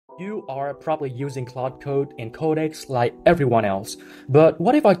You are probably using Claude Code and Codex like everyone else, but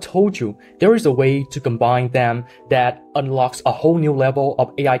what if I told you there is a way to combine them that unlocks a whole new level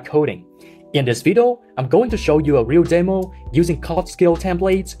of AI coding? In this video, I'm going to show you a real demo using Claude Skill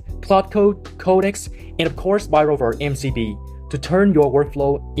templates, Claude Code, Codex, and of course Byterover MCP to turn your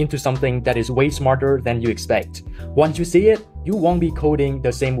workflow into something that is way smarter than you expect. Once you see it, you won't be coding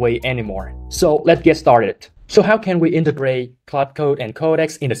the same way anymore. So let's get started. So how can we integrate Claude Code and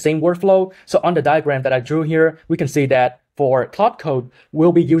Codex in the same workflow? So on the diagram that I drew here, we can see that for Claude Code,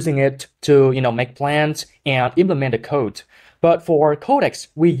 we'll be using it to make plans and implement the code. But for Codex,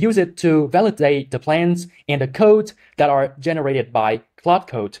 we use it to validate the plans and the code that are generated by Claude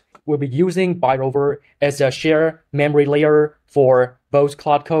Code. We'll be using Byterover as a shared memory layer for both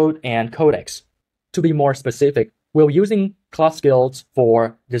Claude Code and Codex. To be more specific, we're using Claude Skills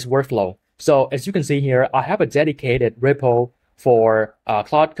for this workflow. So as you can see here, I have a dedicated repo for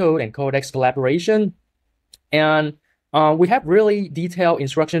Claude Code and Codex collaboration. And we have really detailed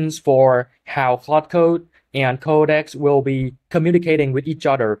instructions for how Claude Code and Codex will be communicating with each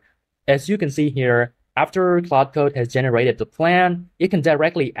other. As you can see here, after Claude Code has generated the plan, it can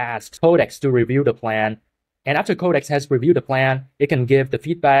directly ask Codex to review the plan. And after Codex has reviewed the plan, it can give the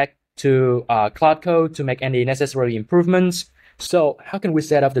feedback to Claude Code to make any necessary improvements. So how can we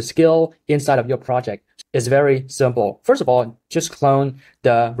set up the skill inside of your project? It's very simple. First of all, just clone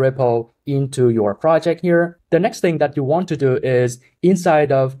the repo into your project here. The next thing that you want to do is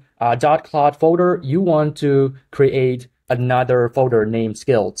inside of .claude folder, you want to create another folder named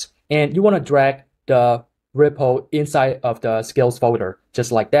skills. And you want to drag the repo inside of the skills folder,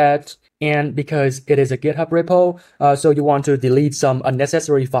 just like that. And because it is a GitHub repo, so you want to delete some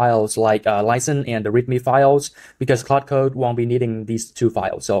unnecessary files like license and the README files, because Claude Code won't be needing these two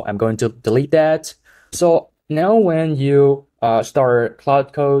files. So I'm going to delete that. So now when you start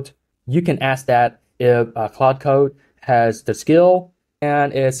Claude Code, you can ask that if Claude Code has the skill,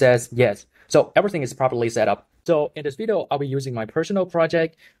 and it says yes. So everything is properly set up. So in this video, I'll be using my personal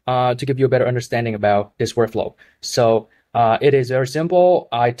project to give you a better understanding about this workflow. So it is very simple.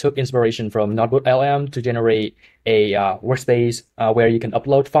 I took inspiration from Notebook LM to generate a workspace where you can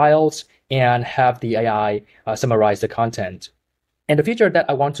upload files and have the AI summarize the content. And the feature that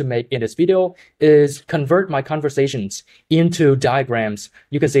I want to make in this video is convert my conversations into diagrams.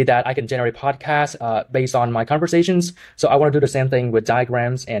 You can see that I can generate podcasts based on my conversations. So I want to do the same thing with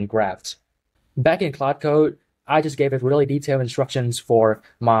diagrams and graphs. Back in Claude Code, I just gave it really detailed instructions for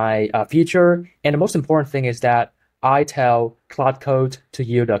my feature. And the most important thing is that I tell Claude Code to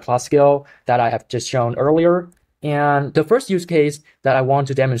use the Claude Skill that I have just shown earlier. And the first use case that I want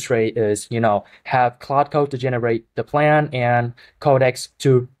to demonstrate is, have Claude Code to generate the plan and Codex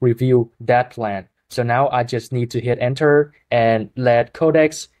to review that plan. So now I just need to hit enter and let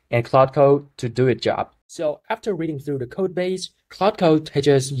Codex and Claude Code to do its job. So after reading through the code base, Claude Code has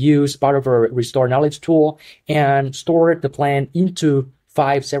just used Byterover Restore Knowledge tool and stored the plan into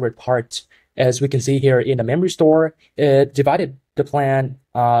 5 separate parts. As we can see here in the memory store, it divided the plan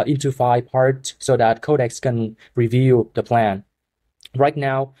into 5 parts so that Codex can review the plan. Right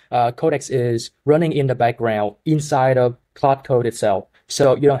now, Codex is running in the background inside of Claude Code itself.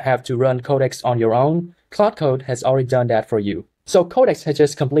 So you don't have to run Codex on your own. Claude Code has already done that for you. So Codex has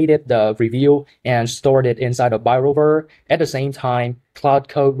just completed the review and stored it inside of Byterover. At the same time, Claude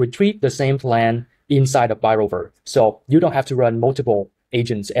Code retrieved the same plan inside of Byterover. So you don't have to run multiple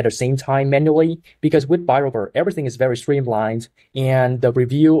agents at the same time manually, because with Byterover, everything is very streamlined and the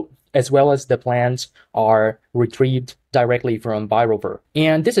review as well as the plans are retrieved directly from Byterover.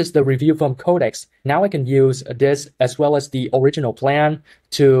 And this is the review from Codex. Now I can use this as well as the original plan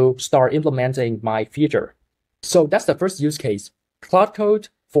to start implementing my feature. So that's the first use case. Claude Code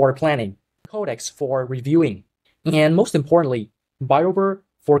for planning, Codex for reviewing, and most importantly, Byterover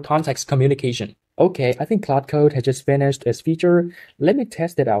for context communication. Okay, I think Claude Code has just finished its feature. Let me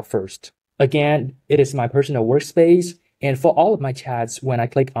test it out first. Again, it is my personal workspace, and for all of my chats, when I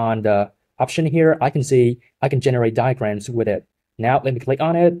click on the option here, I can see I can generate diagrams with it. Now let me click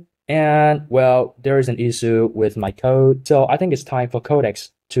on it, and well, there is an issue with my code. So I think it's time for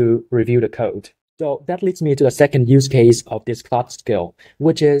Codex to review the code. So that leads me to the second use case of this Claude Skill,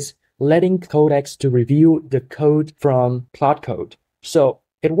 which is letting Codex to review the code from Claude Code. So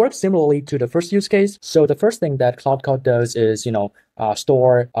it works similarly to the first use case. So the first thing that Claude Code does is,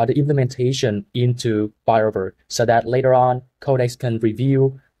 store the implementation into Byterover so that later on Codex can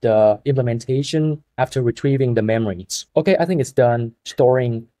review the implementation after retrieving the memories. Okay, I think it's done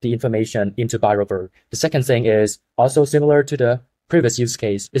storing the information into Byterover. The second thing is also similar to the previous use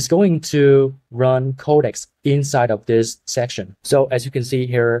case is going to run Codex inside of this section. So as you can see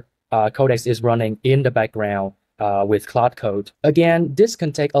here, Codex is running in the background with Claude Code. Again, this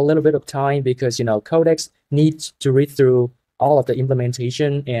can take a little bit of time because, Codex needs to read through all of the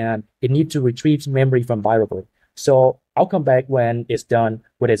implementation and it needs to retrieve memory from Byterover. So I'll come back when it's done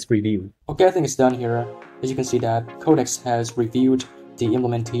with its review. Okay, I think it's done here. As you can see that Codex has reviewed the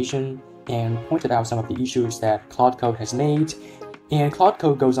implementation and pointed out some of the issues that Claude Code has made. And Claude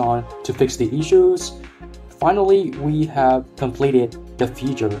Code goes on to fix the issues. Finally, we have completed the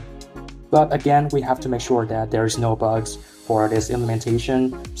feature. But again, we have to make sure that there's no bugs for this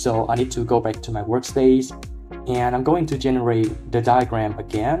implementation. So I need to go back to my workspace and I'm going to generate the diagram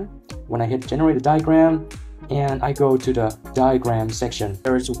again. When I hit generate the diagram and I go to the diagram section,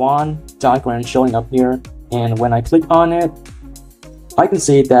 there is one diagram showing up here. And when I click on it, I can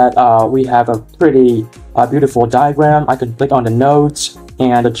see that we have a pretty beautiful diagram. I can click on the nodes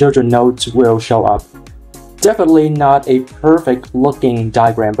and the children nodes will show up. Definitely not a perfect looking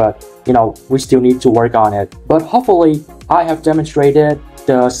diagram, but we still need to work on it. But hopefully I have demonstrated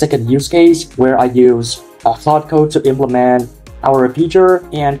the second use case where I use Claude Code to implement our feature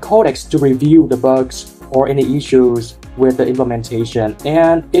and Codex to review the bugs or any issues with the implementation,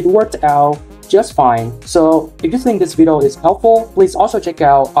 and it worked out just fine. So if you think this video is helpful, please also check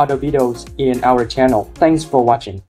out other videos in our channel. Thanks for watching.